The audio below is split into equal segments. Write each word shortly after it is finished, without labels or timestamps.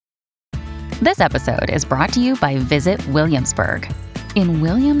This episode is brought to you by Visit Williamsburg. In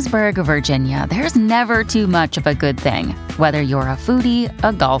Williamsburg, Virginia, there's never too much of a good thing. Whether you're a foodie,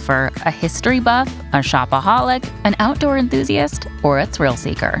 a golfer, a history buff, a shopaholic, an outdoor enthusiast, or a thrill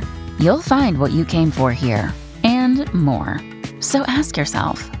seeker, you'll find what you came for here and more. So ask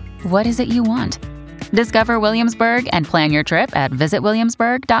yourself, what is it you want? Discover Williamsburg and plan your trip at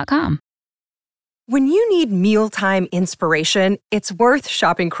visitwilliamsburg.com. When you need mealtime inspiration, it's worth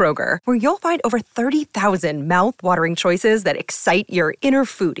shopping Kroger, where you'll find over 30,000 mouth-watering choices that excite your inner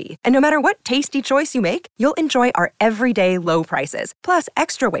foodie. And no matter what tasty choice you make, you'll enjoy our everyday low prices, plus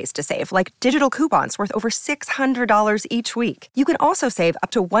extra ways to save, like digital coupons worth over $600 each week. You can also save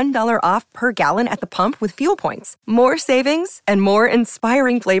up to $1 off per gallon at the pump with fuel points. More savings and more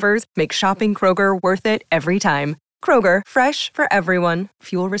inspiring flavors make shopping Kroger worth it every time. Kroger, fresh for everyone.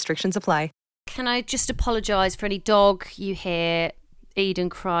 Fuel restrictions apply. Can I just apologise for any dog you hear, Eden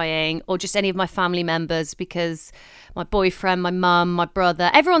crying, or just any of my family members, because my boyfriend, my mum, my brother,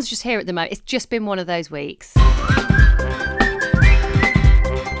 everyone's just here at the moment. It's just been one of those weeks.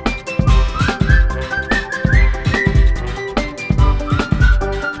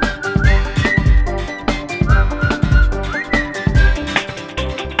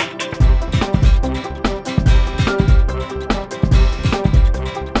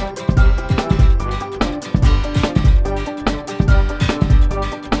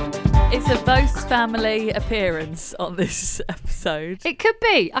 Family appearance on this episode. It could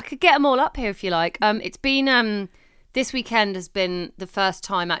be. I could get them all up here if you like. It's been this weekend has been the first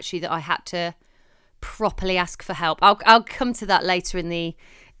time actually that I had to properly ask for help. I'll come to that later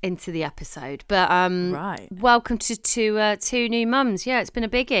into the episode. But right. Welcome to two new mums. Yeah, it's been a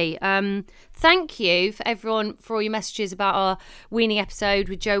biggie. Thank you for everyone for all your messages about our weaning episode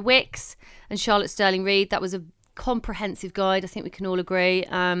with Joe Wicks and Charlotte Sterling-Reed. That was a comprehensive guide. I think we can all agree.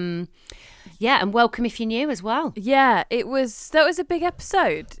 Yeah, and welcome if you're new as well. Yeah, that was a big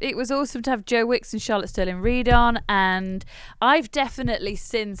episode. It was awesome to have Joe Wicks and Charlotte Sterling-Reed on, and I've definitely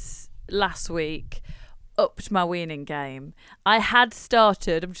since last week upped my weaning game. I had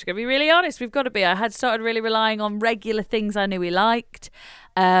started, I'm just going to be really honest, I had started really relying on regular things I knew he liked.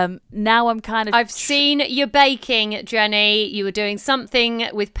 Now I'm kind of... I've seen you baking, Jenny. You were doing something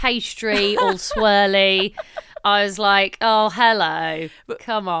with pastry, all swirly. I was like, oh, hello.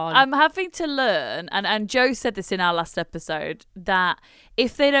 Come on. I'm having to learn, and Joe said this in our last episode, that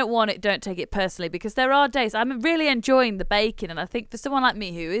if they don't want it, don't take it personally, because there are days I'm really enjoying the baking, and I think for someone like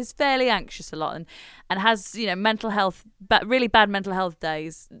me who is fairly anxious a lot and has, mental health, really bad mental health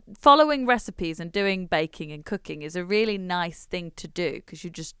days, following recipes and doing baking and cooking is a really nice thing to do, because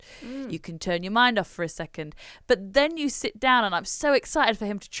you can turn your mind off for a second. But then you sit down, and I'm so excited for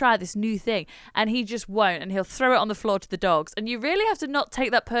him to try this new thing, and he just won't, and he'll throw it on the floor to the dogs, and you really have to not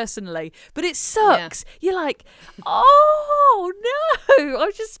take that personally, but it sucks. Yeah. You're like, oh no,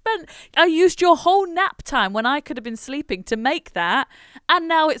 I used your whole nap time when I could have been sleeping to make that, and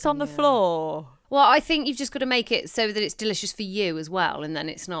now it's on the floor. Well, I think you've just got to make it so that it's delicious for you as well, and then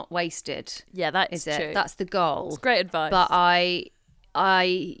it's not wasted. Yeah, that is true. It? That's the goal. It's great advice. But I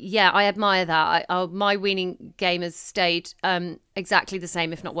admire that. My weaning game has stayed exactly the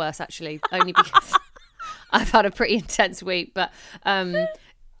same, if not worse, actually, only because I've had a pretty intense week. But I've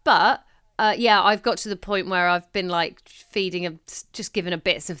got to the point where I've been like feeding just giving her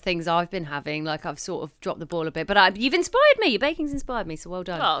bits of things I've been having. Like I've sort of dropped the ball a bit. But you've inspired me. Your baking's inspired me. So well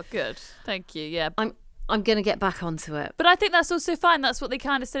done. Oh, good. Thank you. Yeah. I'm going to get back onto it. But I think that's also fine. That's what they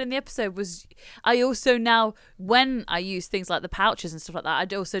kind of said in the episode was I also now, when I use things like the pouches and stuff like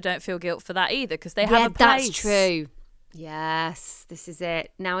that, I also don't feel guilt for that either, because they have a place. That's true. Yes, this is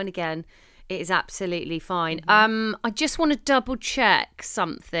it. Now and again, it is absolutely fine. Mm-hmm. I just want to double check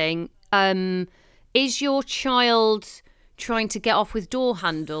something. Is your child trying to get off with door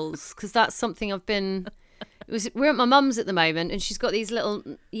handles? Because that's something I've been... We're at my mum's at the moment, and she's got these little,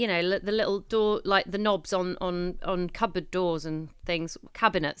 the little door, like the knobs on cupboard doors and things,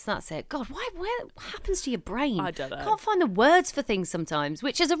 cabinets. That's it. God, what happens to your brain? I don't know. Can't find the words for things sometimes,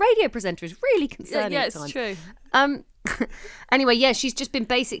 which as a radio presenter is really concerning. Yeah, at it's times. true. Anyway, yeah, she's just been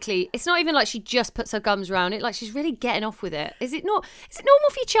basically, it's not even like she just puts her gums around it, like she's really getting off with it. Is it normal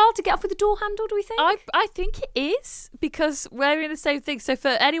for your child to get off with the door handle, do we think? I think it is, because we're in the same thing. So for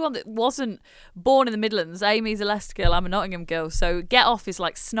anyone that wasn't born in the Midlands, Amy's a Leicester girl, I'm a Nottingham girl, so get off is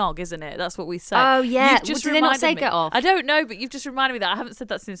like snog, isn't it? That's what we say. Oh yeah, You've just do they not say me. Get off? I don't know, but you've just reminded me that I haven't said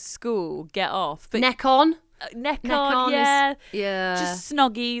that since school. Get off. But neck on? Neck on, yeah. Yeah. Just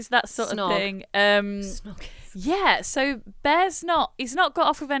snoggies, that sort of thing. Snoggies. Yeah, so he's not got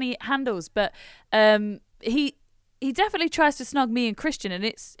off with any handles, but he definitely tries to snog me and Christian, and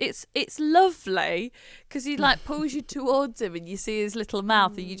it's lovely because he like pulls you towards him and you see his little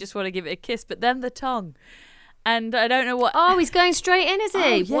mouth and you just want to give it a kiss, but then the tongue. And I don't know what. Oh, he's going straight in, is he?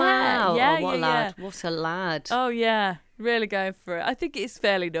 Oh, yeah. Wow. Yeah, what a yeah, lad. yeah. What a lad. Oh, yeah. Really going for it. I think it's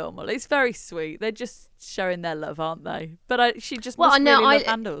fairly normal. It's very sweet. They're just showing their love, aren't they? But she just must really love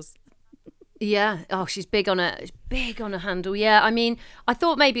handles. Yeah. Oh, she's big on a handle. Yeah. I mean, I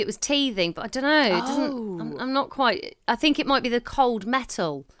thought maybe it was teething, but I don't know. It doesn't. I'm not quite. I think it might be the cold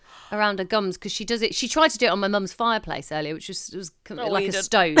metal around her gums because she does it. She tried to do it on my mum's fireplace earlier, which was like a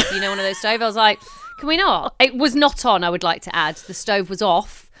stove. You know, one of those stoves. I was like, can we not? It was not on. I would like to add. The stove was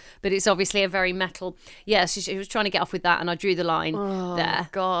off. But it's obviously a very metal. Yeah, she was trying to get off with that, and I drew the line there.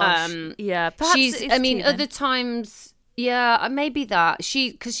 Gosh. Yeah. Other times, yeah, maybe that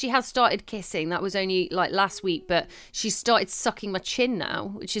because she has started kissing. That was only like last week, but she started sucking my chin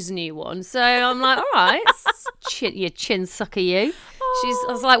now, which is a new one. So I'm like, all right, you chin sucker, you. I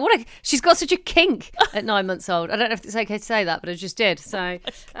was like, she's got such a kink at 9 months old. I don't know if it's okay to say that, but I just did. So,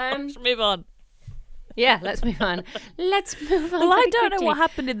 move on. Yeah, let's move on. Well, I don't know what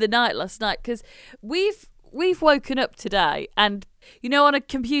happened in the night last night because we've woken up today and, you know, on a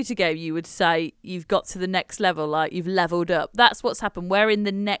computer game you would say you've got to the next level, like you've leveled up. That's what's happened. We're in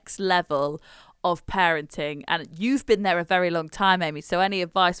the next level of parenting and you've been there a very long time, Amy, so any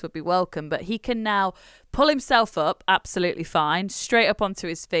advice would be welcome. But he can now pull himself up absolutely fine, straight up onto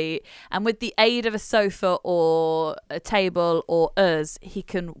his feet, and with the aid of a sofa or a table or us, he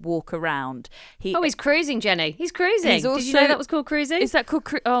can walk around. He's cruising, Jenny. He's cruising. Did you know that was called cruising? Is that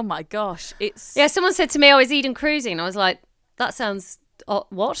called oh my gosh. Yeah, someone said to me, is Eden cruising? And I was like, that sounds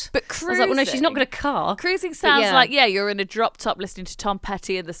what? But cruising. I was like, well, no, she's not got a car. Cruising sounds like, you're in a drop top listening to Tom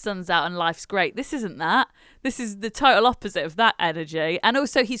Petty and the sun's out and life's great. This isn't that. This is the total opposite of that energy. And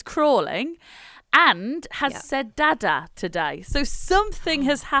also he's crawling and has said dada today. So something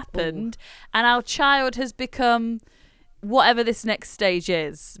has happened and our child has become whatever this next stage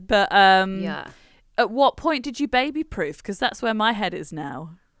is. But at what point did you baby proof? Because that's where my head is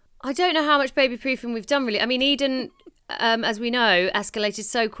now. I don't know how much baby proofing we've done, really. I mean, Eden, as we know, escalated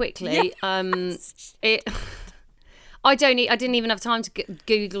so quickly. Yes. I didn't even have time to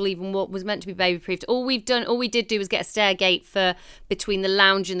Google even what was meant to be baby proofed. All we did do was get a stair gate for between the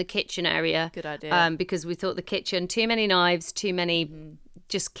lounge and the kitchen area. Good idea. Because we thought the kitchen, too many knives, too many,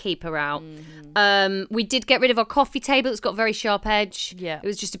 just keep her out. Mm-hmm. We did get rid of our coffee table. It's got a very sharp edge. Yeah. It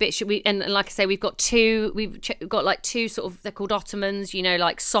was just a bit, and like I say, we've got like two sort of, they're called ottomans, you know,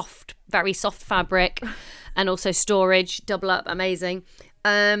 like soft, very soft fabric and also storage, double up, amazing.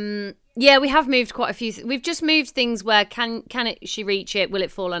 Yeah, we have moved quite a few. We've just moved things where she reach it? Will it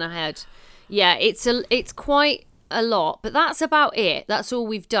fall on her head? Yeah, it's quite a lot, but that's about it. That's all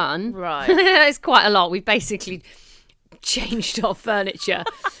we've done. Right. It's quite a lot. We've basically changed our furniture.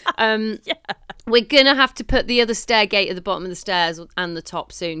 We're gonna have to put the other stair gate at the bottom of the stairs and the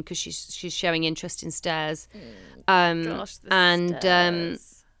top soon because she's showing interest in stairs. Gosh, the stairs.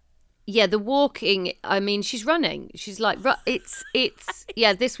 Yeah, the walking, I mean, she's running. She's like, it's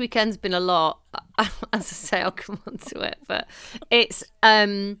this weekend's been a lot. As I say, I'll come on to it. But it's,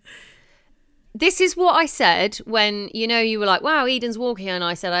 this is what I said when, you know, you were like, wow, Eden's walking. And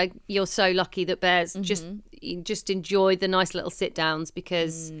I said, you're so lucky that Bear's just enjoy the nice little sit downs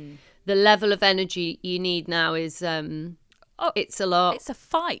because the level of energy you need now is, it's a lot. It's a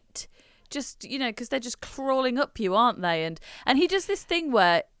fight. Just, you know, because they're just crawling up you, aren't they? And he does this thing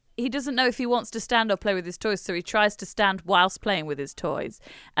where he doesn't know if he wants to stand or play with his toys, so he tries to stand whilst playing with his toys.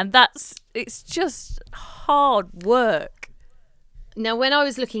 And it's just hard work. Now, when I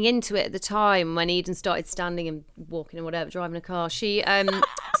was looking into it at the time, when Eden started standing and walking and whatever, driving a car, she,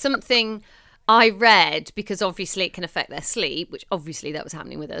 something I read, because obviously it can affect their sleep, which obviously that was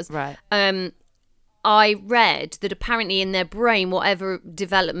happening with us. Right. I read that apparently in their brain, whatever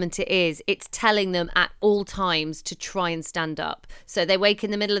development it is, it's telling them at all times to try and stand up. So they wake in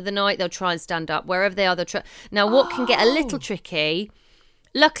the middle of the night, they'll try and stand up. Wherever they are, they'll try. Now, what can get a little tricky,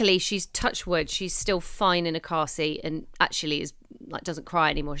 luckily she's touch wood, she's still fine in a car seat and actually doesn't cry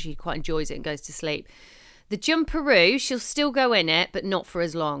anymore. She quite enjoys it and goes to sleep. The jumperoo, she'll still go in it, but not for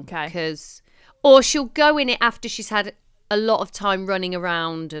as long. Okay. Or she'll go in it after she's had a lot of time running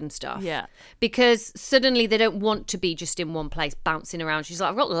around and stuff. Yeah. Because suddenly they don't want to be just in one place bouncing around. She's like,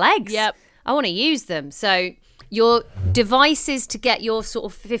 I've got legs. Yep. I want to use them. So your devices to get your sort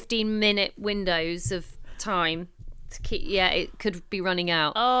of 15-minute windows of time to keep, it could be running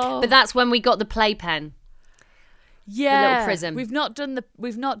out. Oh. But that's when we got the playpen. Yeah. The little prism. We've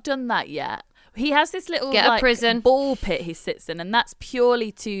not done that yet. He has this little Get a prison ball pit he sits in, and that's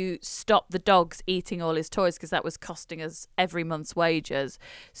purely to stop the dogs eating all his toys, because that was costing us every month's wages.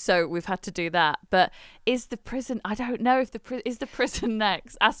 So we've had to do that. But is the prison? I don't know if is the prison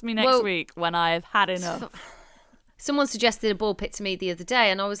next. Ask me next week when I have had enough. Someone suggested a ball pit to me the other day,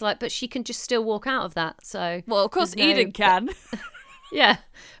 and I was like, but she can just still walk out of that. So well, of course Eden can. Yeah,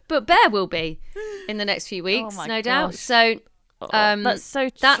 but Bear will be in the next few weeks, no doubt. So that's so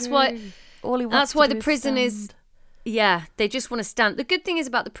true. That's why. All he wants That's to why do the is prison stand. is. Yeah, they just want to stand. The good thing is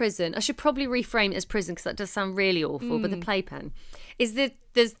about the prison, I should probably reframe it as prison because that does sound really awful, but the playpen is that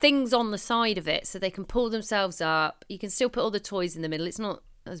there's things on the side of it so they can pull themselves up. You can still put all the toys in the middle. It's not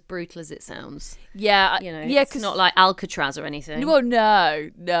as brutal as it sounds. Yeah, it's not like Alcatraz or anything. Well, no.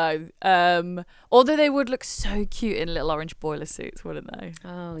 Although they would look so cute in little orange boiler suits, wouldn't they?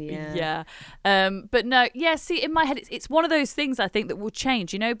 Oh yeah. Yeah. But no. Yeah. See, in my head, it's one of those things I think that will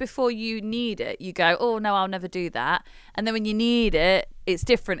change. Before you need it, you go, "Oh no, I'll never do that," and then when you need it, it's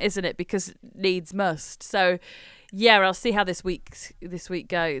different, isn't it? Because needs must. So. Yeah, I'll see how this week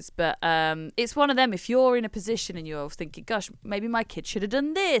goes. But it's one of them. If you're in a position and you're thinking, gosh, maybe my kid should have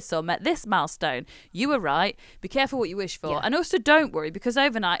done this or met this milestone, you were right. Be careful what you wish for. Yeah. And also don't worry, because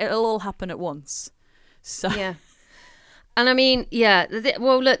overnight it'll all happen at once. So yeah. And I mean, yeah,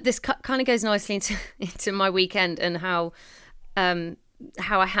 well, look, this kind of goes nicely into my weekend and how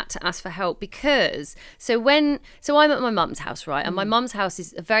I had to ask for help because I'm at my mum's house, right? And my mum's house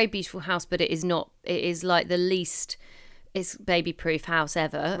is a very beautiful house, but it is like the least it's baby proof house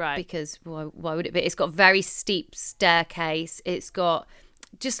ever, right? Because why would it be? It's got a very steep staircase. It's got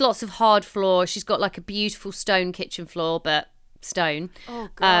just lots of hard floor. She's got like a beautiful stone kitchen floor, but stone. Oh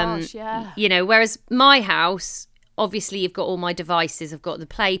gosh, yeah. Whereas my house, obviously you've got all my devices. I've got the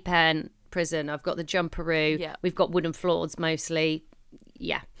playpen prison. I've got the jumperoo. Yeah. We've got wooden floors mostly.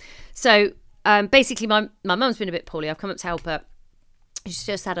 Yeah. So basically my mum's been a bit poorly. I've come up to help her. She's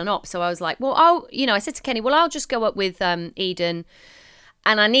just had an op. So I was like, well, I said to Kenny, well, I'll just go up with Eden.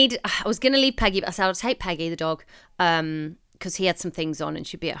 And I was going to leave Peggy, but I said, I'll take Peggy, the dog, because he had some things on and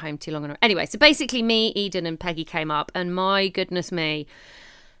she'd be at home too long. Anyway, so basically me, Eden and Peggy came up, and my goodness me,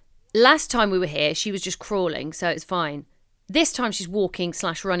 last time we were here, she was just crawling, so it's fine. This time she's walking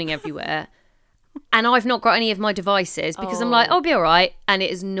 / running everywhere. And I've not got any of my devices because I'm like, I'll be all right. And it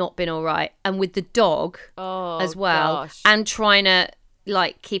has not been all right. And with the dog as well, gosh. And trying to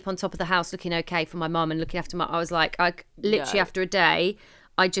like keep on top of the house, looking okay for my mum and looking after I was like, after a day,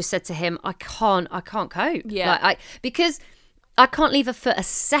 I just said to him, I can't cope. Yeah. Because I can't leave her for a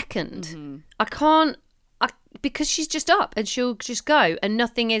second. Mm-hmm. I can't, because she's just up and she'll just go, and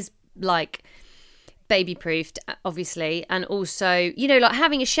nothing is like baby proofed, obviously. And also, like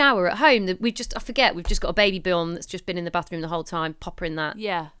having a shower at home, that we've just got a baby born that's just been in the bathroom the whole time. Pop her in that.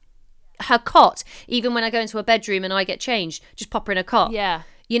 Yeah. Her cot, even when I go into a bedroom and I get changed, just pop her in a cot. Yeah.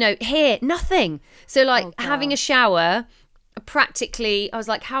 Here, nothing. So like having a shower, practically, I was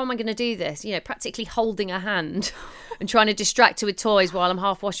like, how am I going to do this? Practically holding her hand and trying to distract her with toys while I'm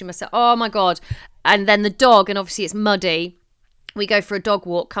half washing myself. Oh my God. And then the dog, and obviously it's muddy. We go for a dog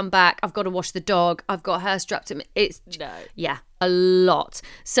walk, come back. I've got to wash the dog. I've got her strapped to me. A lot.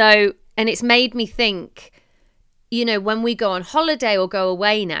 So, and it's made me think, when we go on holiday or go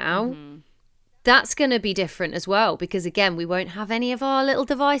away now, that's going to be different as well. Because again, we won't have any of our little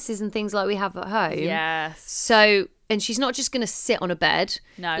devices and things like we have at home. Yes. So, and she's not just going to sit on a bed.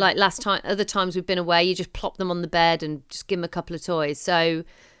 No. Like other times we've been away, you just plop them on the bed and just give them a couple of toys. So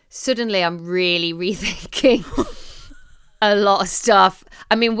suddenly I'm really rethinking a lot of stuff.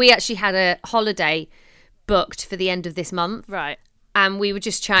 I mean, we actually had a holiday booked for the end of this month. Right. And we were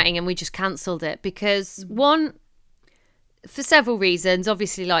just chatting and we just cancelled it because one, for several reasons,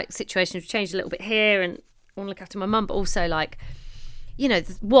 obviously like situations have changed a little bit here and I want to look after my mum, but also like,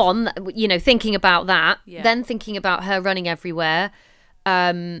 thinking about that, then thinking about her running everywhere.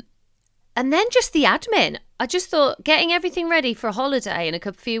 And then just the admin. I just thought getting everything ready for a holiday in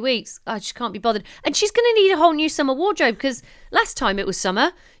a few weeks, I just can't be bothered. And she's going to need a whole new summer wardrobe because last time it was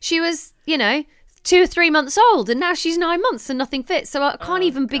summer, she was, 2 or 3 months old and now she's 9 months and nothing fits. So I can't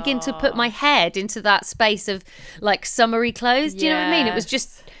even begin to put my head into that space of like summery clothes. Do you know what I mean? It was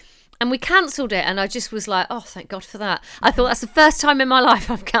just... And we cancelled it and I just was like, oh, thank God for that. I thought that's the first time in my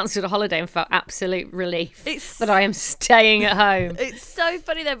life I've cancelled a holiday and felt absolute relief that I am staying at home. It's so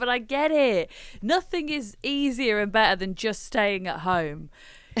funny though, but I get it. Nothing is easier and better than just staying at home.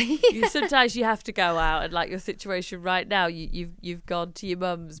 Sometimes you have to go out, and like your situation right now, you've gone to your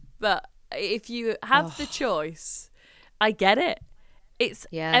mum's. But if you have the choice, I get it. It's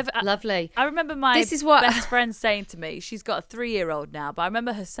lovely. I remember my This is what best friend saying to me, she's got a 3-year-old now, but I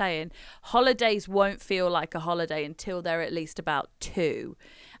remember her saying holidays won't feel like a holiday until they're at least about 2.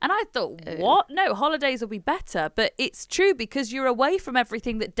 And I thought, what? No, holidays will be better. But it's true because you're away from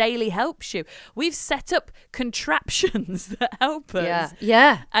everything that daily helps you. We've set up contraptions that help us.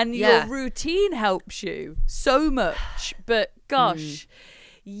 Yeah. And your routine helps you so much. But gosh,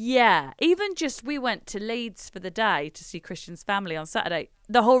 yeah. Even just we went to Leeds for the day to see Christian's family on Saturday.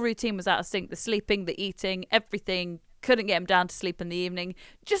 The whole routine was out of sync. The sleeping, the eating, everything. Couldn't get him down to sleep in the evening.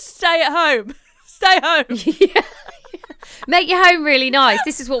 Just stay at home. Stay home. Yeah. Make your home really nice.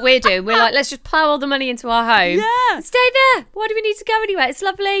 This is what we're doing. We're like, let's just plow all the money into our home. Yeah. Stay there. Why do we need to go anywhere? It's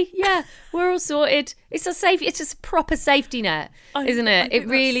lovely. Yeah. We're all sorted. It's a safe. It's just a proper safety net, isn't it? It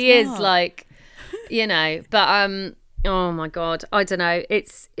really is like, but oh my God. I don't know.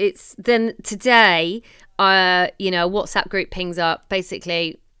 It's then today, a WhatsApp group pings up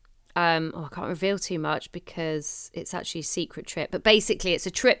basically. I can't reveal too much because it's actually a secret trip, but basically it's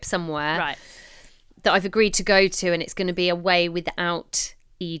a trip somewhere. Right. That I've agreed to go to, and it's going to be away without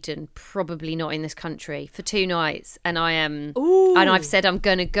Eden, probably not in this country, for 2 nights. And I am, and I've said I'm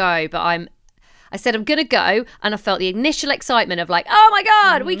going to go, but I said I'm going to go, and I felt the initial excitement of like, oh my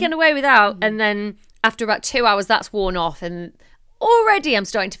God, weekend away without. And then after about 2 hours, that's worn off, and already I'm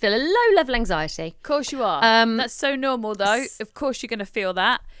starting to feel a low level anxiety. Of course you are. That's so normal though. Of course you're going to feel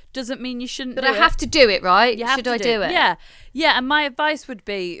that. Doesn't mean you shouldn't but do it. I have to do it, right? Should I do it? Yeah. Yeah, and my advice would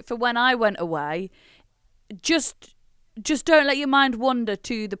be for when I went away, just don't let your mind wander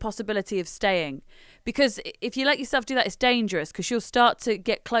to the possibility of staying. Because if you let yourself do that, it's dangerous because you'll start to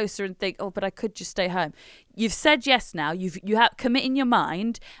get closer and think, oh, but I could just stay home. You've said yes now. You have commit in your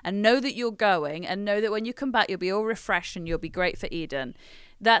mind and know that you're going and know that when you come back, you'll be all refreshed and you'll be great for Eden.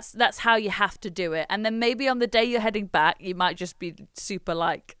 That's how you have to do it. And then maybe on the day you're heading back, you might just be super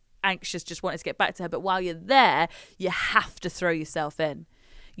like anxious, just wanting to get back to her. But while you're there, you have to throw yourself in.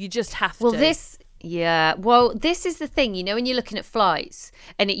 You just have to. Well, this is the thing, when you're looking at flights,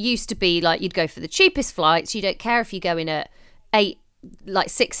 and it used to be like you'd go for the cheapest flights. You don't care if you go in at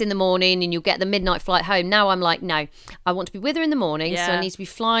 6 in the morning and you'll get the midnight flight home. Now I'm like, no, I want to be with her in the morning. So I need to be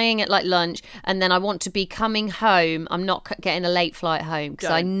flying at like lunch, and then I want to be coming home. I'm not getting a late flight home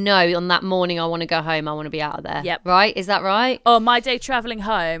because I know on that morning I want to go home. I want to be out of there. Yep. Right? Is that right? Oh, my day travelling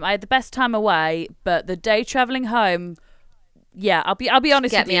home, I had the best time away, but the day travelling home, yeah, I'll be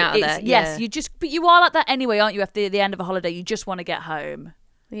honest get with me you. out of there. Yes, but you are like that anyway, aren't you? After the end of a holiday, you just want to get home.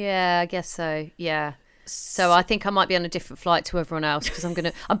 Yeah, I guess so. Yeah. So I think I might be on a different flight to everyone else because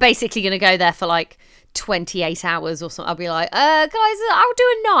I'm basically gonna go there for like 28 hours or something. I'll be like, guys, I'll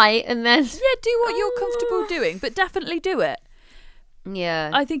do a night, and then do what you're comfortable doing, but definitely do it. Yeah,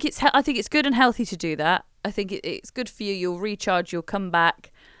 I think it's good and healthy to do that. I think it's good for you. You'll recharge. You'll come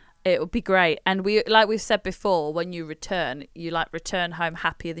back. It'll be great. And like we've said before, when you return, you return home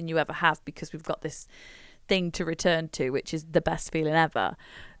happier than you ever have because we've got this thing to return to, which is the best feeling ever.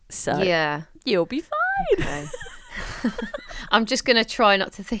 So yeah, you'll be fine. Okay. I'm just going to try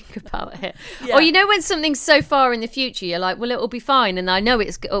not to think about it. Yeah. Or when something's so far in the future, you're like, well, it'll be fine. And I know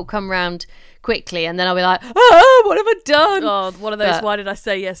it'll come round quickly. And then I'll be like, oh, what have I done? Oh, one of those, why did I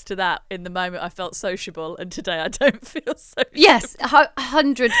say yes to that? In the moment I felt sociable and today I don't feel sociable. Yes,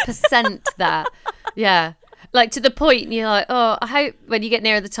 100% that. Yeah. Like to the point you're like, oh, I hope when you get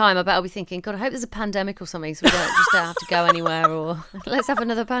nearer the time, I bet I'll be thinking, God, I hope there's a pandemic or something so we don't have to go anywhere, or let's have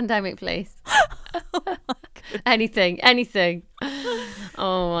another pandemic, please. Anything.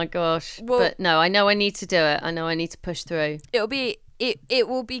 Oh my gosh. Well, but no, I know I need to do it. I know I need to push through. It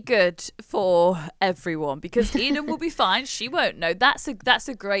will be good for everyone because Eden will be fine. She won't know. That's a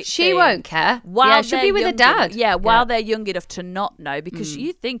great thing. She won't care. She'll be with her dad. While they're young enough to not know, because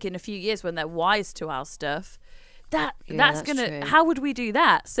you think in a few years when they're wise to our stuff, that's gonna true. How would we do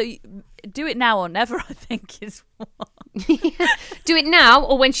that? So do it now or never, I think is one. Do it now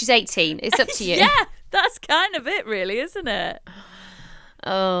or when she's 18. It's up to you. Yeah, that's kind of it really, isn't it?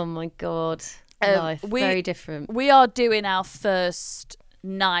 Oh my God. Life, very different. We are doing our first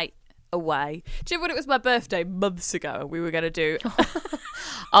night away. Do you know when it was my birthday months ago and we were going to do...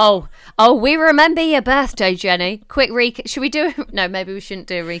 Oh, we remember your birthday, Jenny. Quick recap. Should we do... No, maybe we shouldn't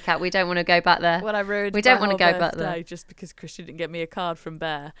do a recap. We don't want to go back there. Well, I ruined we don't want to go back there. Just because Christian didn't get me a card from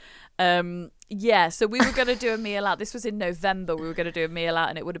Bear. So we were going to do a meal out. This was in November. We were going to do a meal out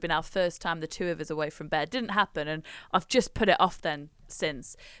and it would have been our first time, the two of us away from Bear. It didn't happen and I've just put it off then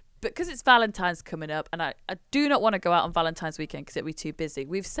since. Because it's Valentine's coming up and I do not want to go out on Valentine's weekend because it'll be too busy.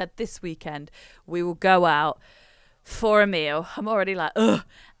 We've said this weekend we will go out for a meal. I'm already like, ugh.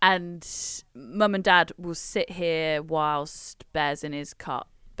 And mum and dad will sit here whilst Bear's in his cot,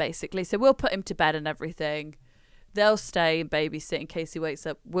 basically. So we'll put him to bed and everything. They'll stay and babysit in case he wakes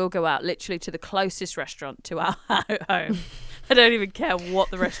up. We'll go out literally to the closest restaurant to our home. I don't even care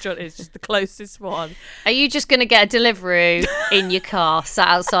what the restaurant is, just the closest one. Are you just going to get a Deliveroo in your car, sat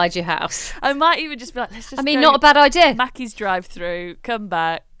outside your house? I might even just be like, let's just not a bad idea. Mackey's drive-through, come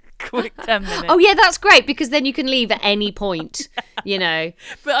back, quick 10 minutes. Oh, yeah, that's great, because then you can leave at any point, you know.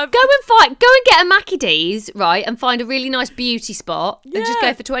 But go and get a Mackie D's, right, and find a really nice beauty spot and just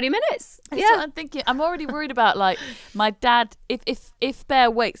go for 20 minutes. That's what I'm thinking. I'm already worried about, like, my dad. If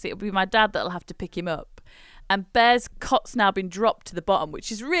Bear wakes, it'll be my dad that'll have to pick him up. And Bear's cot's now been dropped to the bottom,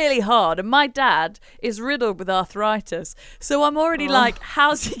 which is really hard. And my dad is riddled with arthritis. So I'm already like,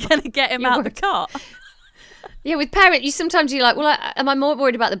 how's he going to get him out the cot? Yeah, with parents, you're like, well, am I more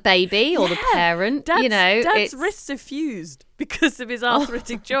worried about the baby or the parent? Dad's wrists are fused because of his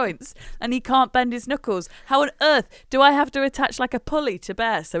arthritic joints, and he can't bend his knuckles. How on earth do I have to attach like a pulley to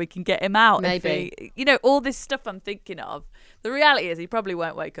Bear so we can get him out? Maybe. All this stuff I'm thinking of. The reality is he probably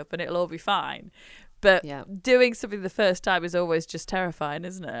won't wake up and it'll all be fine. But doing something the first time is always just terrifying,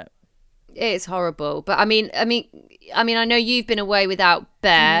 isn't it? It's horrible. But I mean, I know you've been away without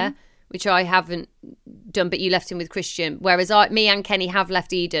Bear, which I haven't done, but you left him with Christian. Whereas me and Kenny have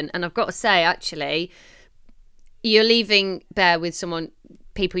left Eden. And I've got to say, actually, you're leaving Bear with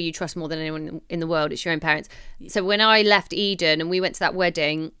people you trust more than anyone in the world. It's your own parents. So when I left Eden and we went to that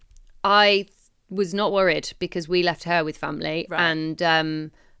wedding, I was not worried because we left her with family. Right.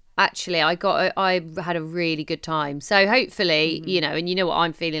 And actually, I had a really good time. So hopefully, and you know what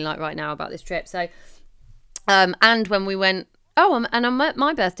I'm feeling like right now about this trip. So, and when we went, and on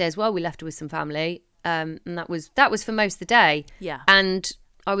my birthday as well, we left her with some family. And that was for most of the day. Yeah. And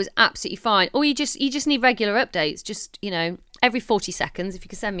I was absolutely fine. Or you just need regular updates. Just, every 40 seconds, if you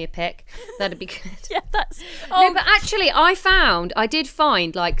could send me a pic, that'd be good. Yeah, that's... No, but actually, I did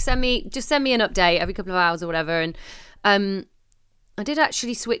find, like, send me an update every couple of hours or whatever. And I did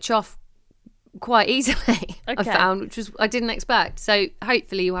actually switch off quite easily, okay. I found, which was I didn't expect. So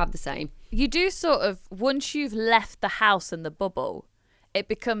hopefully you'll have the same. You do sort of, once you've left the house and the bubble, it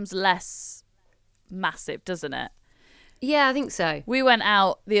becomes less massive, doesn't it? Yeah, I think so. We went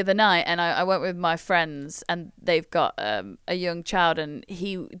out the other night and I went with my friends, and they've got a young child, and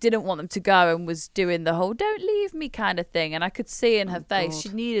he didn't want them to go and was doing the whole "don't leave me" kind of thing. And I could see in her face, God. She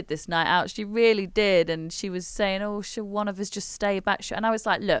needed this night out. She really did. And she was saying, "Oh, should one of us just stay back?" And I was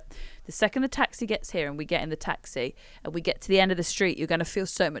like, look, the second the taxi gets here and we get in the taxi and we get to the end of the street, you're going to feel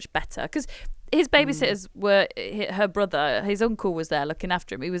so much better. Because his babysitters were her brother, his uncle was there looking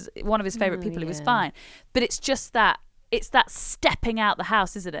after him. He was one of his favourite people. He was fine. But it's just that. It's that stepping out the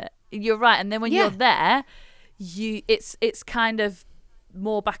house, isn't it? You're right. And then when you're there, it's kind of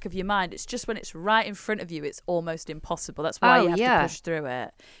more back of your mind. It's just when it's right in front of you, it's almost impossible. That's why you have to push through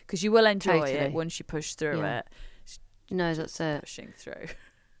it, because you will enjoy it once you push through it. No, that's it. Pushing through.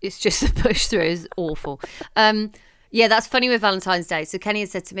 It's just the push through is awful. Yeah, that's funny with Valentine's Day. So Kenny had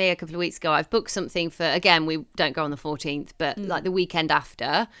said to me a couple of weeks ago, I've booked something for, again, we don't go on the 14th, but like the weekend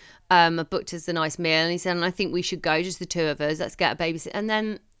after. I booked us a nice meal, and he said, and I think we should go, just the two of us. Let's get a babysitter. And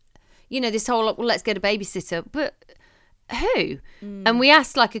then, this whole, well, let's get a babysitter. But who? And we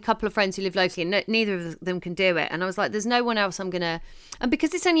asked like a couple of friends who live locally, and neither of them can do it. And I was like, there's no one else I'm going to. And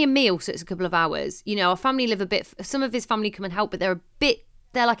because it's only a meal, so it's a couple of hours, our family live a bit, some of his family come and help, but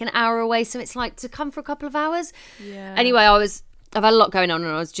they're like an hour away. So it's like to come for a couple of hours. Yeah. Anyway, I've had a lot going on,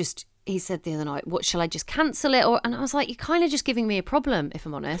 and he said the other night, what, shall I just cancel it? And I was like, you're kind of just giving me a problem, if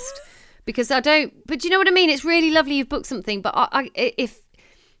I'm honest, because I don't, but do you know what I mean? It's really lovely you've booked something, but if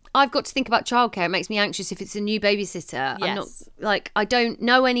I've got to think about childcare, it makes me anxious if it's a new babysitter. Yes. I'm not, like, I don't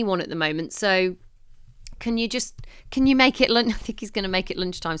know anyone at the moment. So can you make it lunch? I think he's going to make it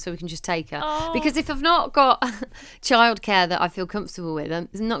lunchtime so we can just take her. Oh. Because if I've not got childcare that I feel comfortable with, I'm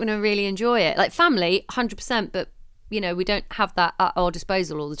not going to really enjoy it. Like family, 100%, but we don't have that at our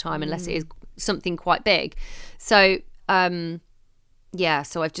disposal all the time unless it is something quite big. So, so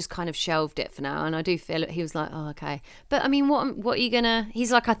I've just kind of shelved it for now. And I do feel it. He was like, oh, okay. But I mean, what are you going to...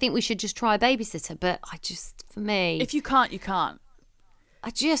 He's like, I think we should just try a babysitter. But for me... If you can't, you can't.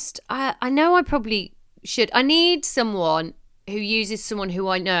 I know I probably should. I need someone who uses someone who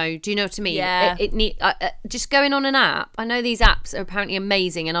I know. Do you know what I mean? Yeah. Just going on an app. I know these apps are apparently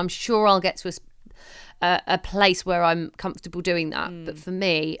amazing, and I'm sure I'll get to a place where I'm comfortable doing that. But for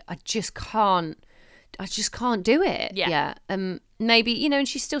me, I just can't do it. Yeah. Maybe, and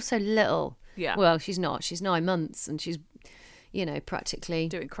she's still so little. Yeah. Well, she's not. She's 9 months, and she's, practically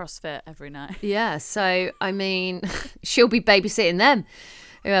doing CrossFit every night. Yeah, so I mean, she'll be babysitting them,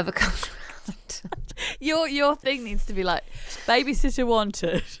 whoever comes around. Your thing needs to be like babysitter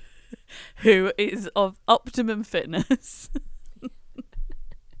wanted, who is of optimum fitness.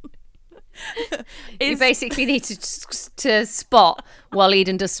 You basically need to spot while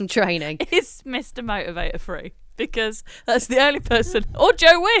Eden does some training. Is Mr. Motivator free? Because that's the only person, or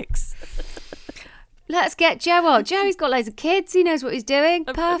Joe Wicks. Let's get Joe on. Joey's got loads of kids. He knows what he's doing.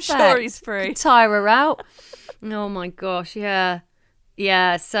 Perfect. I'm sure he's free. Could tire her out. Oh my gosh, yeah.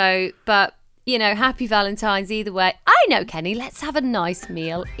 Yeah, so, but, happy Valentine's either way. I know, Kenny, let's have a nice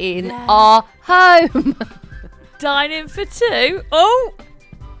meal in our home. Dining for two. Oh,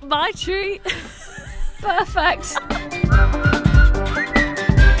 my treat. Perfect.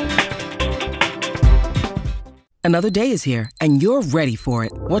 Another day is here, and you're ready for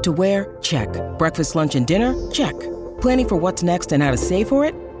it. What to wear? Check. Breakfast, lunch, and dinner? Check. Planning for what's next and how to save for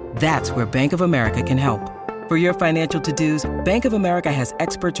it? That's where Bank of America can help. For your financial to-dos, Bank of America has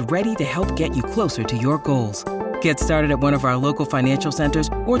experts ready to help get you closer to your goals. Get started at one of our local financial centers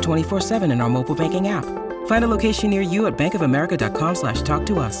or 24/7 in our mobile banking app. Find a location near you at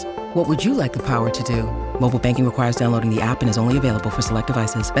bankofamerica.com/talktous. What would you like the power to do? Mobile banking requires downloading the app and is only available for select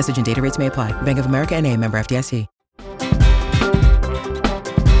devices. Message and data rates may apply. Bank of America N.A., member FDIC.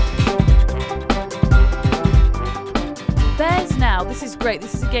 Bear's now, this is great,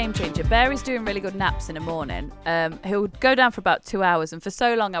 this is a game changer. Bear is doing really good naps in the morning. He'll go down for about 2 hours, and for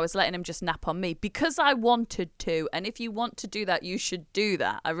so long I was letting him just nap on me because I wanted to. And if you want to do that, you should do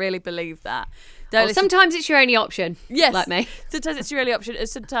that. I really believe that. Sometimes it's your only option. Yes. Like me. Sometimes it's your only option. And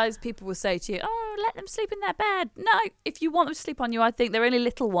sometimes people will say to you, oh, let them sleep in their bed. No, if you want them to sleep on you, I think they're only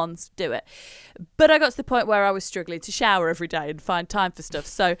little ones, do it. But I got to the point where I was struggling to shower every day and find time for stuff.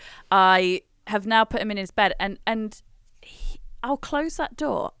 So I have now put him in his bed, and I'll close that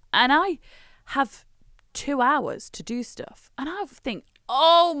door and I have 2 hours to do stuff. And I think,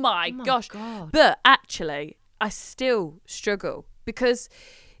 oh my gosh. God. But actually, I still struggle because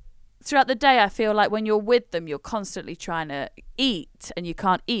throughout the day, I feel like when you're with them, you're constantly trying to eat and you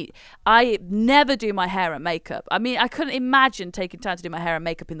can't eat. I never do my hair and makeup. I mean, I couldn't imagine taking time to do my hair and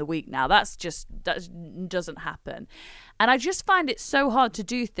makeup in the week now. That doesn't happen. And I just find it so hard to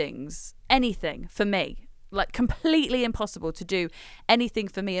do anything for me. Like completely impossible to do anything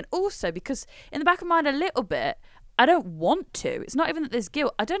for me. And also because in the back of my mind a little bit, I don't want to. It's not even that there's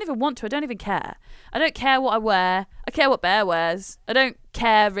guilt. I don't even want to. I don't even care. I don't care what I wear. I care what Bear wears. I don't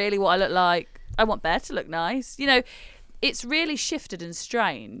care really what I look like. I want Bear to look nice. It's really shifted and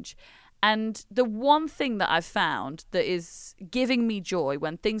strange. And the one thing that I've found that is giving me joy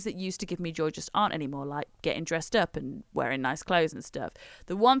when things that used to give me joy just aren't anymore, like getting dressed up and wearing nice clothes and stuff.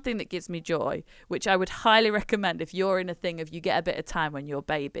 The one thing that gives me joy, which I would highly recommend if you're in a thing of you get a bit of time when your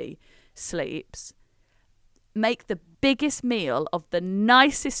baby sleeps, make the biggest meal of the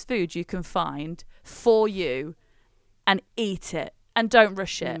nicest food you can find for you and eat it and don't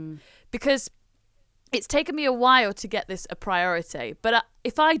rush it. Because it's taken me a while to get this a priority, but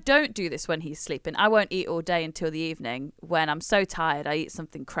if I don't do this when he's sleeping, I won't eat all day until the evening when I'm so tired I eat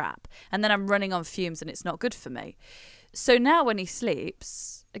something crap, and then I'm running on fumes and it's not good for me. So now when he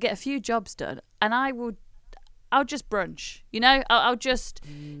sleeps, I get a few jobs done and I'll just brunch, I'll just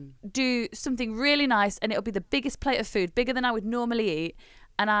do something really nice and it'll be the biggest plate of food, bigger than I would normally eat,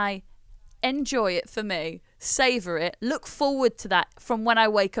 and I enjoy it for me, savor it, look forward to that from when I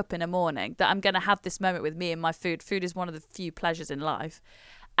wake up in the morning, that I'm going to have this moment with me and my food. Food is one of the few pleasures in life,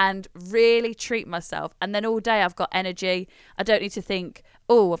 and really treat myself. And then all day I've got energy. I don't need to think,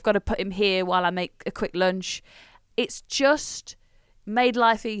 oh, I've got to put him here while I make a quick lunch. It's just made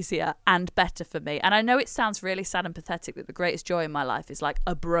life easier and better for me. And I know it sounds really sad and pathetic that the greatest joy in my life is like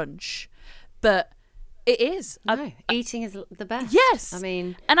a brunch, but it is. No, eating is the best. Yes. I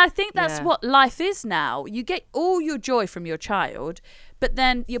mean, and I think that's what life is now. You get all your joy from your child, but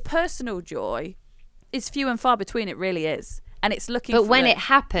then your personal joy is few and far between. It really is. And it's looking But when it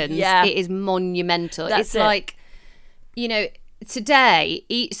happens, it is monumental. That's it's like, today,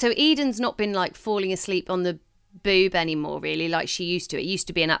 so Eden's not been like falling asleep on the boob anymore, really, like she used to. It used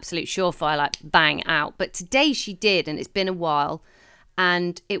to be an absolute surefire, like bang out. But today she did, and it's been a while.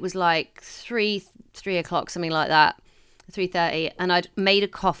 And it was like 3 o'clock, something like that, 3:30, and I'd made a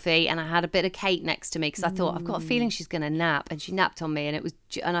coffee and I had a bit of cake next to me because I thought I've got a feeling she's going to nap, and she napped on me, and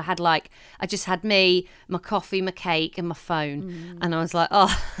I just had me, my coffee, my cake, and my phone, and I was like,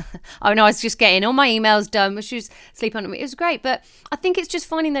 oh no, I was just getting all my emails done, but she was sleeping on me. It was great, but I think it's just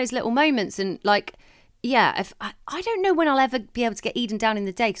finding those little moments, and like, if I don't know when I'll ever be able to get Eden down in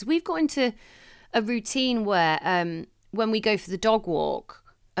the day, because we've got into a routine where when we go for the dog walk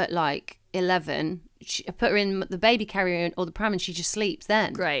at like 11, I put her in the baby carrier or the pram and she just sleeps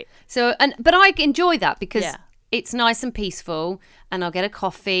then. Great. So, but I enjoy that because it's nice and peaceful, and I'll get a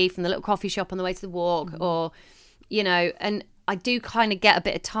coffee from the little coffee shop on the way to the walk, or, you know, and I do kind of get a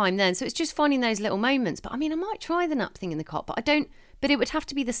bit of time then. So it's just finding those little moments. But I mean, I might try the nap thing in the cot, but but it would have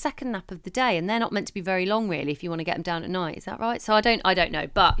to be the second nap of the day, and they're not meant to be very long really if you want to get them down at night. Is that right? So I don't know,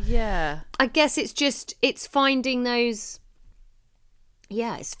 but I guess it's finding those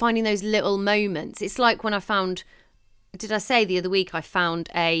little moments. It's like when I found, did I say the other week I found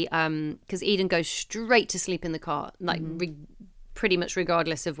a because Eden goes straight to sleep in the car, like pretty much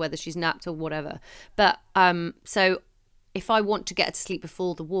regardless of whether she's napped or whatever. But so if I want to get her to sleep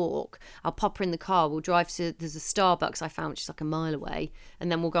before the walk, I'll pop her in the car. We'll drive to, there's a Starbucks I found, which is like a mile away,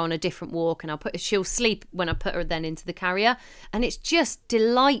 and then we'll go on a different walk, and she'll sleep when I put her then into the carrier. And it's just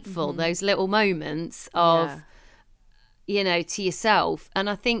delightful, those little moments of, you know, to yourself. And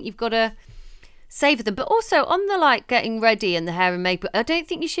I think you've got to savor them. But also on the like getting ready and the hair and makeup, I don't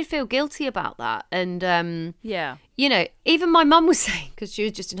think you should feel guilty about that. And you know, even my mum was saying, because she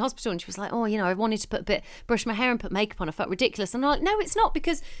was just in hospital, and she was like, oh, you know, I wanted to brush my hair and put makeup on. I felt ridiculous. And I'm like, no, it's not,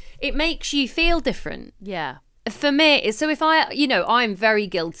 because it makes you feel different. Yeah. For me, so if I'm very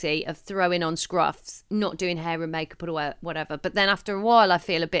guilty of throwing on scruffs, not doing hair and makeup or whatever. But then after a while, I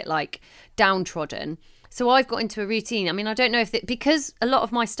feel a bit like downtrodden. So I've got into a routine. I mean, I don't know if because a lot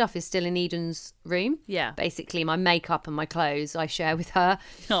of my stuff is still in Eden's room. Yeah. Basically, my makeup and my clothes I share with her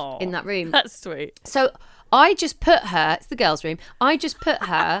in that room. That's sweet. So I just put her, it's the girls' room, I just put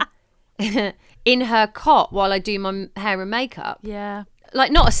her in her cot while I do my hair and makeup. Yeah.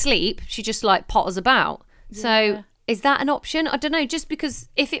 Like, not asleep. She just like potters about. Yeah. So is that an option? I don't know. Just because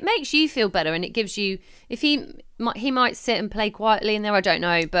if it makes you feel better and it gives you, if he might sit and play quietly in there, I don't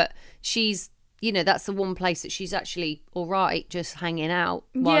know. But she's, you know, that's the one place that she's actually all right, just hanging out.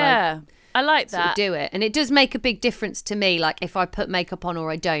 While I like that. Sort of do it. And it does make a big difference to me, like if I put makeup on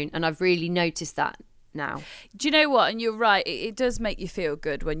or I don't. And I've really noticed that now. Do you know what? And you're right. It does make you feel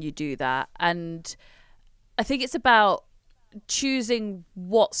good when you do that. And I think it's about choosing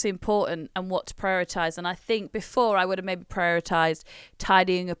what's important and what to prioritise. And I think before I would have maybe prioritised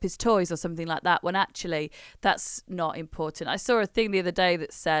tidying up his toys or something like that, when actually that's not important. I saw a thing the other day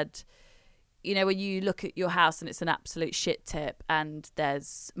that said, you know, when you look at your house and it's an absolute shit tip and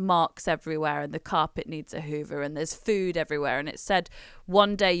there's marks everywhere and the carpet needs a hoover and there's food everywhere, and it said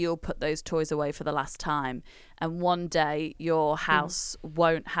one day you'll put those toys away for the last time, and one day your house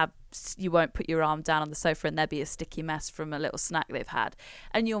you won't put your arm down on the sofa and there'll be a sticky mess from a little snack they've had,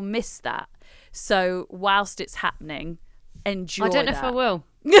 and you'll miss that. So whilst it's happening, enjoy that. I don't know if I will.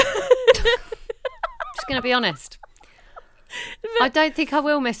 Just going to be honest. I don't think I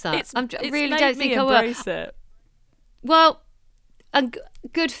will miss that. I really don't think I will. It. Well,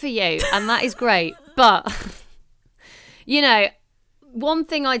 good for you, and that is great. But, you know, one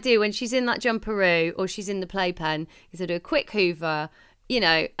thing I do when she's in that jumperoo or she's in the playpen is I do a quick hoover, you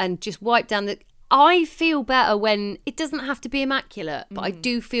know, and just wipe down the... I feel better when... It doesn't have to be immaculate, but I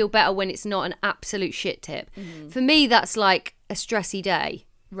do feel better when it's not an absolute shit tip. For me, that's like a stressy day.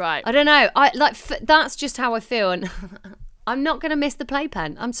 Right. I don't know. That's just how I feel, and... I'm not going to miss the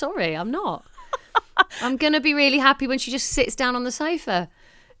playpen. I'm sorry, I'm not. I'm going to be really happy when she just sits down on the sofa,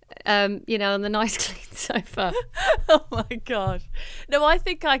 you know, on the nice clean sofa. Oh my gosh. No, I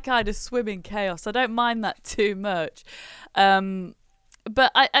think I kind of swim in chaos. I don't mind that too much.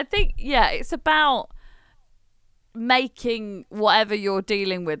 But I think, it's about making whatever you're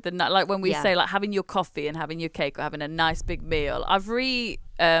dealing with, and like when we say like having your coffee and having your cake or having a nice big meal,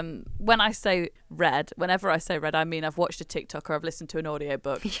 whenever I say read, I mean I've watched a TikTok or I've listened to an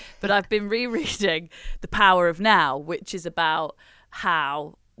audiobook, but I've been rereading The Power of Now, which is about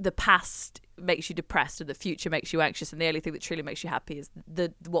how the past makes you depressed and the future makes you anxious, and the only thing that truly makes you happy is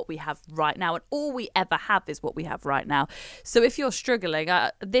what we have right now, and all we ever have is what we have right now. So if you're struggling,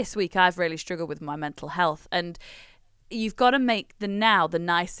 this week I've really struggled with my mental health, and you've got to make the now the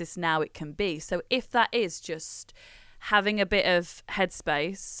nicest now it can be. So if that is just having a bit of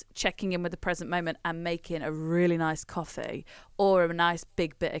headspace, checking in with the present moment and making a really nice coffee or a nice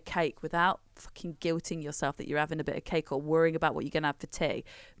big bit of cake without fucking guilting yourself that you're having a bit of cake or worrying about what you're going to have for tea,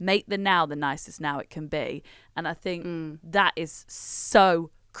 make the now the nicest now it can be. And I think that is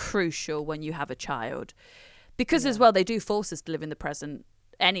so crucial when you have a child, because as well, they do force us to live in the present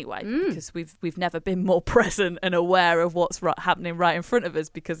anyway, because we've never been more present and aware of what's happening right in front of us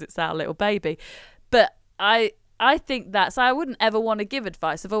because it's our little baby. But I think so I wouldn't ever want to give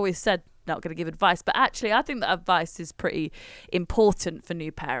advice. I've always said not going to give advice, but actually I think that advice is pretty important for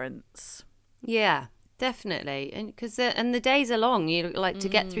new parents. Yeah, Definitely. And because the days are long. You like to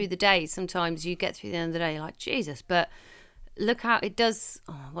get through the days. Sometimes you get through the end of the day, you're like, Jesus, but look how it does.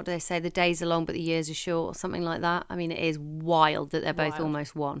 Oh, what do they say? The days are long, but the years are short, or something like that. I mean, it is wild that they're both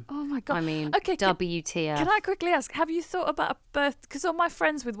almost one. Oh my God. I mean, okay, WTF. Can I quickly ask, have you thought about a birth? Because all my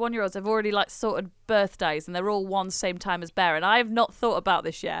friends with 1-year-olds have already like sorted birthdays and they're all one same time as Bear. And I have not thought about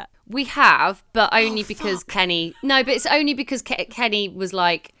this yet. We have, but only because Kenny. No, but it's only because Kenny was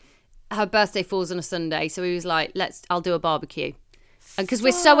like, her birthday falls on a Sunday, so he was like, I'll do a barbecue. And because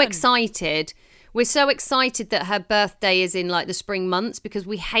we're so excited. We're so excited that her birthday is in like the spring months, because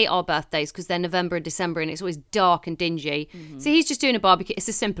we hate our birthdays because they're November and December and it's always dark and dingy. So he's just doing a barbecue. It's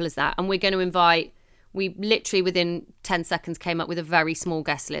as simple as that. And we're going to invite, we literally within 10 seconds came up with a very small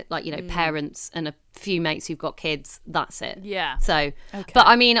guest list, like, you know, parents and a few mates who've got kids. That's it. Yeah. So, but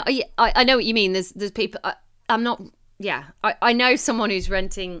I mean, I know what you mean. There's people, I'm not, I know someone who's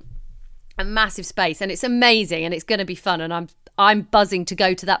renting a massive space and it's amazing and it's going to be fun, and I'm buzzing to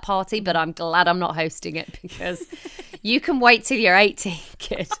go to that party, but I'm glad I'm not hosting it, because you can wait till you're 18,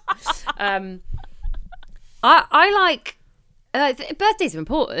 kid. I like birthdays are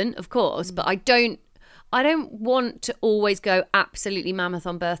important, of course, but I don't want to always go absolutely mammoth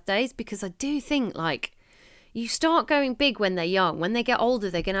on birthdays, because I do think like you start going big when they're young. When they get older,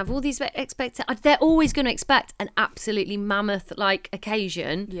 they're going to have all these they're always going to expect an absolutely mammoth like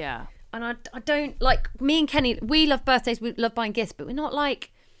occasion. Yeah. And I don't, like, me and Kenny, we love birthdays, we love buying gifts, but we're not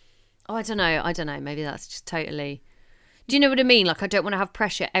like, I don't know, maybe that's just totally, do you know what I mean? Like, I don't want to have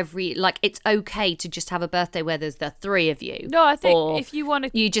pressure like, it's okay to just have a birthday where there's the three of you. No, I think if you want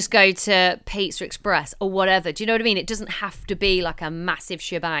to, you just go to Pizza Express or whatever. Do you know what I mean? It doesn't have to be like a massive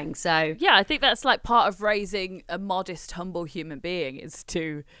shebang. So yeah, I think that's like part of raising a modest, humble human being, is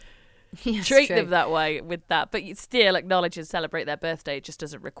to treat them that way with that, but you still acknowledge and celebrate their birthday. It just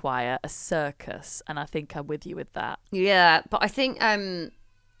doesn't require a circus, and I think I'm with you with that. Yeah, but I think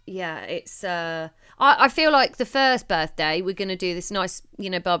it's I feel like the first birthday we're going to do this nice, you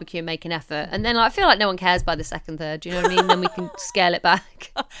know, barbecue and make an effort, and then like, I feel like no one cares by the second, third, do you know what I mean? Then we can scale it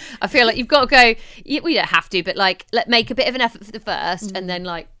back. I feel like you've got to go, we don't have to, but like, make a bit of an effort for the first, and then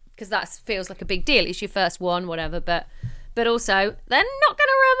like, because that feels like a big deal, it's your first one, whatever, but also, they're not going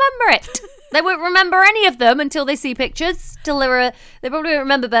to remember it. They won't remember any of them until they see pictures. They probably won't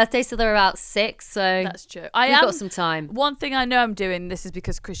remember birthdays till they're about 6. So that's true. We've got some time. One thing I know I'm doing, this is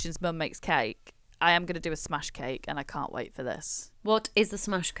because Christian's mum makes cake. I am going to do a smash cake, and I can't wait for this. What is the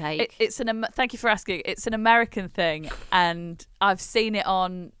smash cake? Thank you for asking. It's an American thing, and I've seen it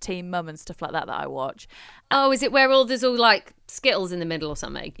on Teen Mum and stuff like that I watch. Oh, is it where there's all like Skittles in the middle or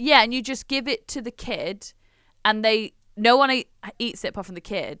something? Yeah, and you just give it to the kid, and no one eats it apart from the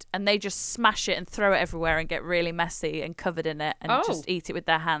kid, and they just smash it and throw it everywhere and get really messy and covered in it and just eat it with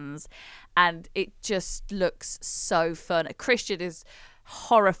their hands. And it just looks so fun. Christian is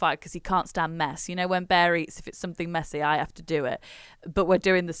horrified because he can't stand mess. You know, when Bear eats, if it's something messy, I have to do it. But we're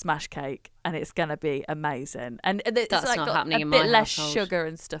doing the smash cake, and it's going to be amazing. And it's that's like not got happening a in bit my less household. sugar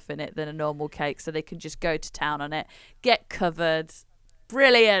and stuff in it than a normal cake, so they can just go to town on it, get covered.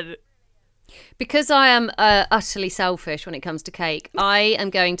 Brilliant. Because I am utterly selfish when it comes to cake, I am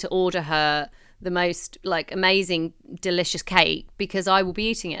going to order her the most like amazing, delicious cake, because I will be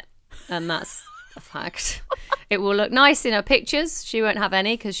eating it, and that's a fact. It will look nice in her pictures. She won't have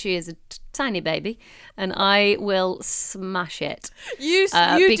any because she is a tiny baby, and I will smash it. You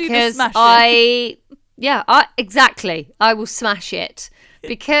because do the smashing. Exactly. I will smash it.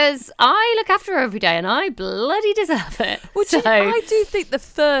 Because I look after her every day and I bloody deserve it. I do think the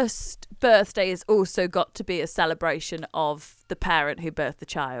first birthday has also got to be a celebration of the parent who birthed the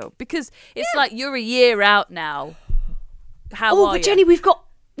child, because it's like you're a year out now. How are you? Jenny, we've got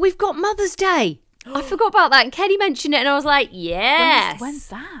Mother's Day. I forgot about that, and Kenny mentioned it, and I was like, yes. When's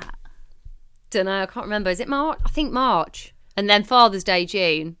that? Don't know. I can't remember. Is it March? I think March, and then Father's Day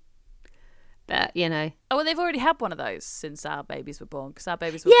June. But, you know. Oh, well, they've already had one of those since our babies were born, because our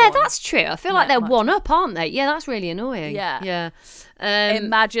babies were born. Yeah, that's true. I feel like they're one up, aren't they? Yeah, that's really annoying. Yeah. Yeah.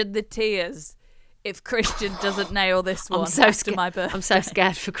 Imagine the tears if Christian doesn't nail this one after my birthday. I'm so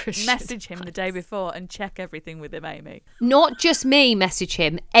scared for Christian. Message him the day before and check everything with him, Amy. Not just me message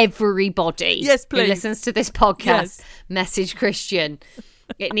him, everybody. Yes, please. Who listens to this podcast, message Christian.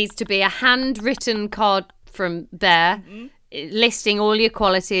 It needs to be a handwritten card from Bear, listing all your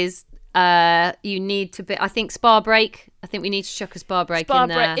qualities. You need to be, I think, spa break. I think we need to chuck a spa break in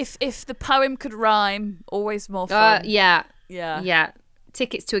there. If the poem could rhyme, always more fun. Yeah. Yeah.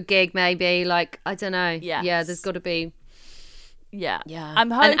 Tickets to a gig, maybe. Like, I don't know. Yes. Yeah, there's got to be. Yeah.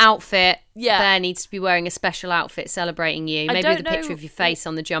 An outfit. Yeah. Bear needs to be wearing a special outfit celebrating you. Maybe with a picture of your face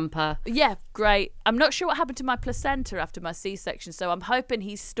on the jumper. Yeah, great. I'm not sure what happened to my placenta after my C-section, so I'm hoping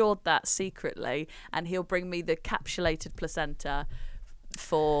he's stored that secretly and he'll bring me the capsulated placenta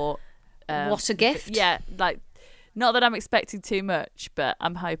for... what a gift. Yeah, like, not that I'm expecting too much, but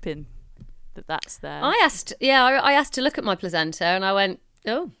I'm hoping that's there. I asked to look at my placenta and I went,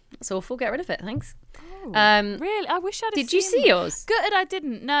 oh, that's awful, get rid of it, thanks. Really? I wish I'd have Did you see yours? Gutted I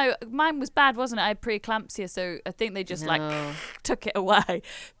didn't. No, mine was bad, wasn't it? I had preeclampsia, so I think they just took it away.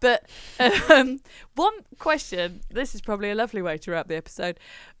 But one question, this is probably a lovely way to wrap the episode.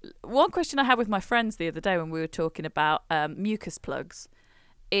 One question I had with my friends the other day when we were talking about mucus plugs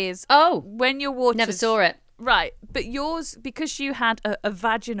is when your waters... Never saw it. Right, but yours, because you had a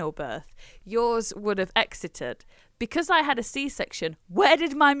vaginal birth, yours would have exited. Because I had a C-section, where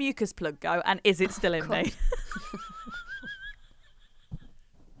did my mucus plug go, and is it still in me?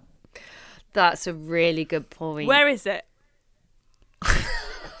 That's a really good point. Where is it?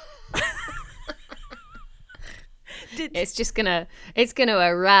 It's gonna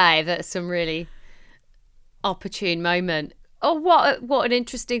arrive at some really opportune moment. Oh, what an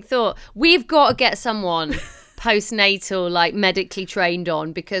interesting thought. We've got to get someone postnatal, like medically trained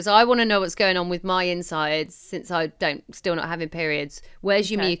on, because I want to know what's going on with my insides since I still not having periods.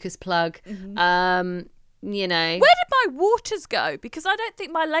 Where's your mucus plug? Mm-hmm. You know. Where did my waters go? Because I don't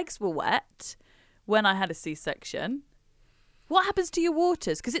think my legs were wet when I had a C-section. What happens to your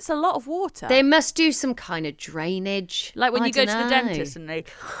waters? Because it's a lot of water. They must do some kind of drainage. Like when you go to the dentist and they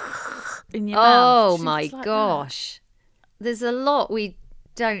in your mouth. Oh my gosh. There's a lot we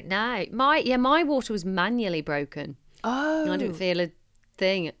don't know. My water was manually broken. Oh. I didn't feel a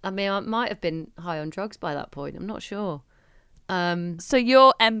thing. I mean, I might have been high on drugs by that point. I'm not sure. So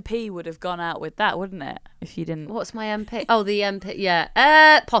your MP would have gone out with that, wouldn't it? If you didn't. What's my MP? Oh, the MP.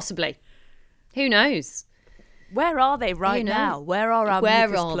 Yeah. Possibly. Who knows? Where are they right now? Where are our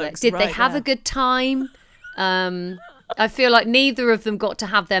mucus plugs? Did they have a good time? I feel like neither of them got to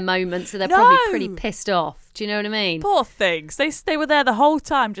have their moment, so they're probably pretty pissed off. Do you know what I mean? Poor things. They were there the whole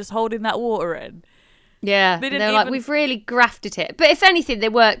time just holding that water in. Yeah. They're like, we've really grafted it. But if anything,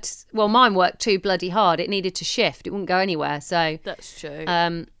 mine worked too bloody hard. It needed to shift. It wouldn't go anywhere. So that's true.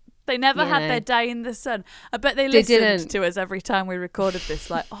 They never had their day in the sun. I bet they listened to us every time we recorded this.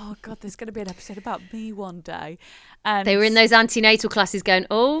 Like, oh God, there's going to be an episode about me one day. And they were in those antenatal classes going,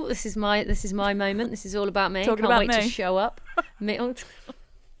 oh, this is my moment. This is all about me. Talking Can't about wait me. to show up.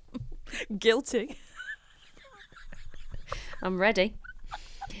 Guilty. I'm ready.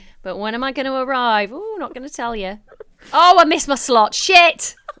 But when am I going to arrive? Oh, not going to tell you. Oh, I missed my slot.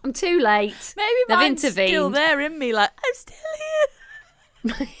 Shit. I'm too late. Maybe mine's still there in me. Like, I'm still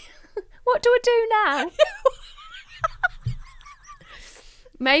here. What do I do now?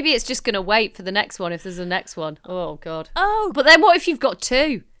 Maybe it's just going to wait for the next one if there's a next one. Oh, God. Oh. But then what if you've got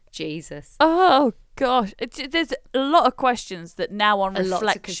two? Jesus. Oh, gosh. There's a lot of questions that now on reflection. A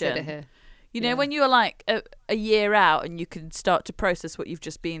lot to consider here. You know, when you're like a year out and you can start to process what you've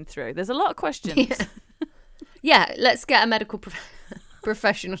just been through, there's a lot of questions. Yeah, let's get a medical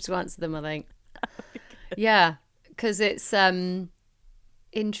professional to answer them, I think. Yeah, because it's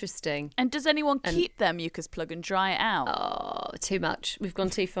interesting. And does anyone keep their mucus plug and dry it out? Oh, too much. We've gone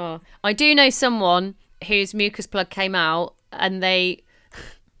too far. I do know someone whose mucus plug came out and they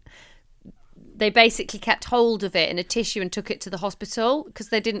basically kept hold of it in a tissue and took it to the hospital because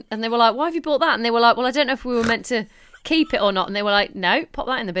they didn't, and they were like, why have you bought that? And they were like, well, I don't know if we were meant to keep it or not. And they were like, no, pop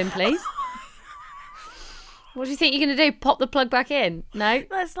that in the bin, please. What do you think you're going to do? Pop the plug back in? No?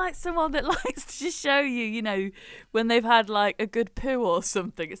 That's like someone that likes to just show you, you know, when they've had like a good poo or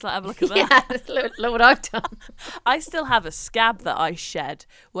something. It's like, have a look at that. Yeah, look what I've done. I still have a scab that I shed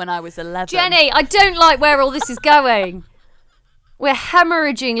when I was 11. Jenny, I don't like where all this is going. We're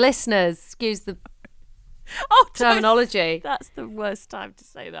hemorrhaging listeners. Excuse the terminology. That's the worst time to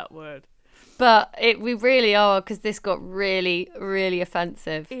say that word. But we really are, because this got really, really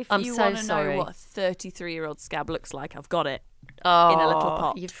offensive. I'm you so want to sorry. know what a 33-year-old scab looks like, I've got it in a little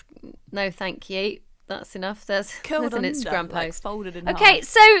pot. No, thank you. That's enough. There's an under, Instagram post. like, folded in Okay, half.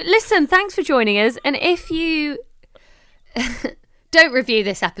 so listen, thanks for joining us. And if you don't review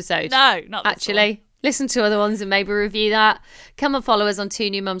this episode, no, not this actually. One. Listen to other ones and maybe review that. Come and follow us on Two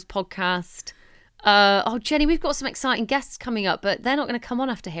New Mums podcast. Jenny, we've got some exciting guests coming up, but they're not going to come on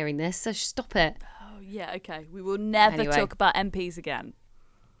after hearing this, so stop it. Oh, yeah, okay. We will never talk about MPs again.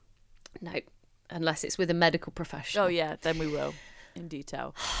 No, unless it's with a medical professional. Oh, yeah, then we will, in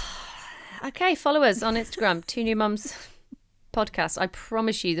detail. Okay, follow us on Instagram, Two New Mums podcast. I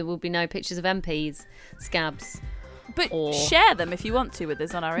promise you there will be no pictures of MPs, scabs, But or... share them if you want to with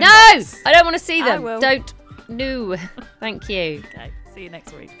us on our No! inbox. I don't want to see them. I will. Don't. No. Thank you. Okay, see you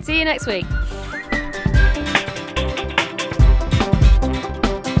next week. See you next week.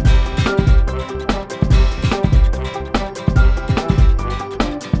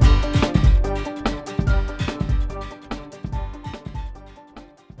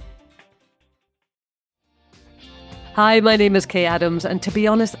 Hi, my name is Kay Adams, and to be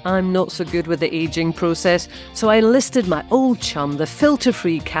honest, I'm not so good with the ageing process, so I enlisted my old chum, the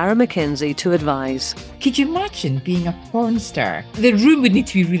filter-free Cara McKenzie, to advise. Could you imagine being a porn star? The room would need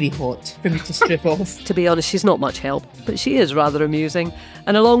to be really hot for me to strip off. To be honest, she's not much help, but she is rather amusing.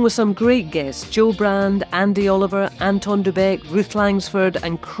 And along with some great guests, Joe Brand, Andy Oliver, Anton Dubeck, Ruth Langsford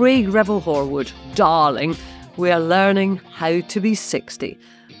and Craig Revel-Horwood, darling, we are learning how to be 60.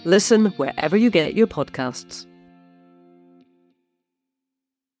 Listen wherever you get your podcasts.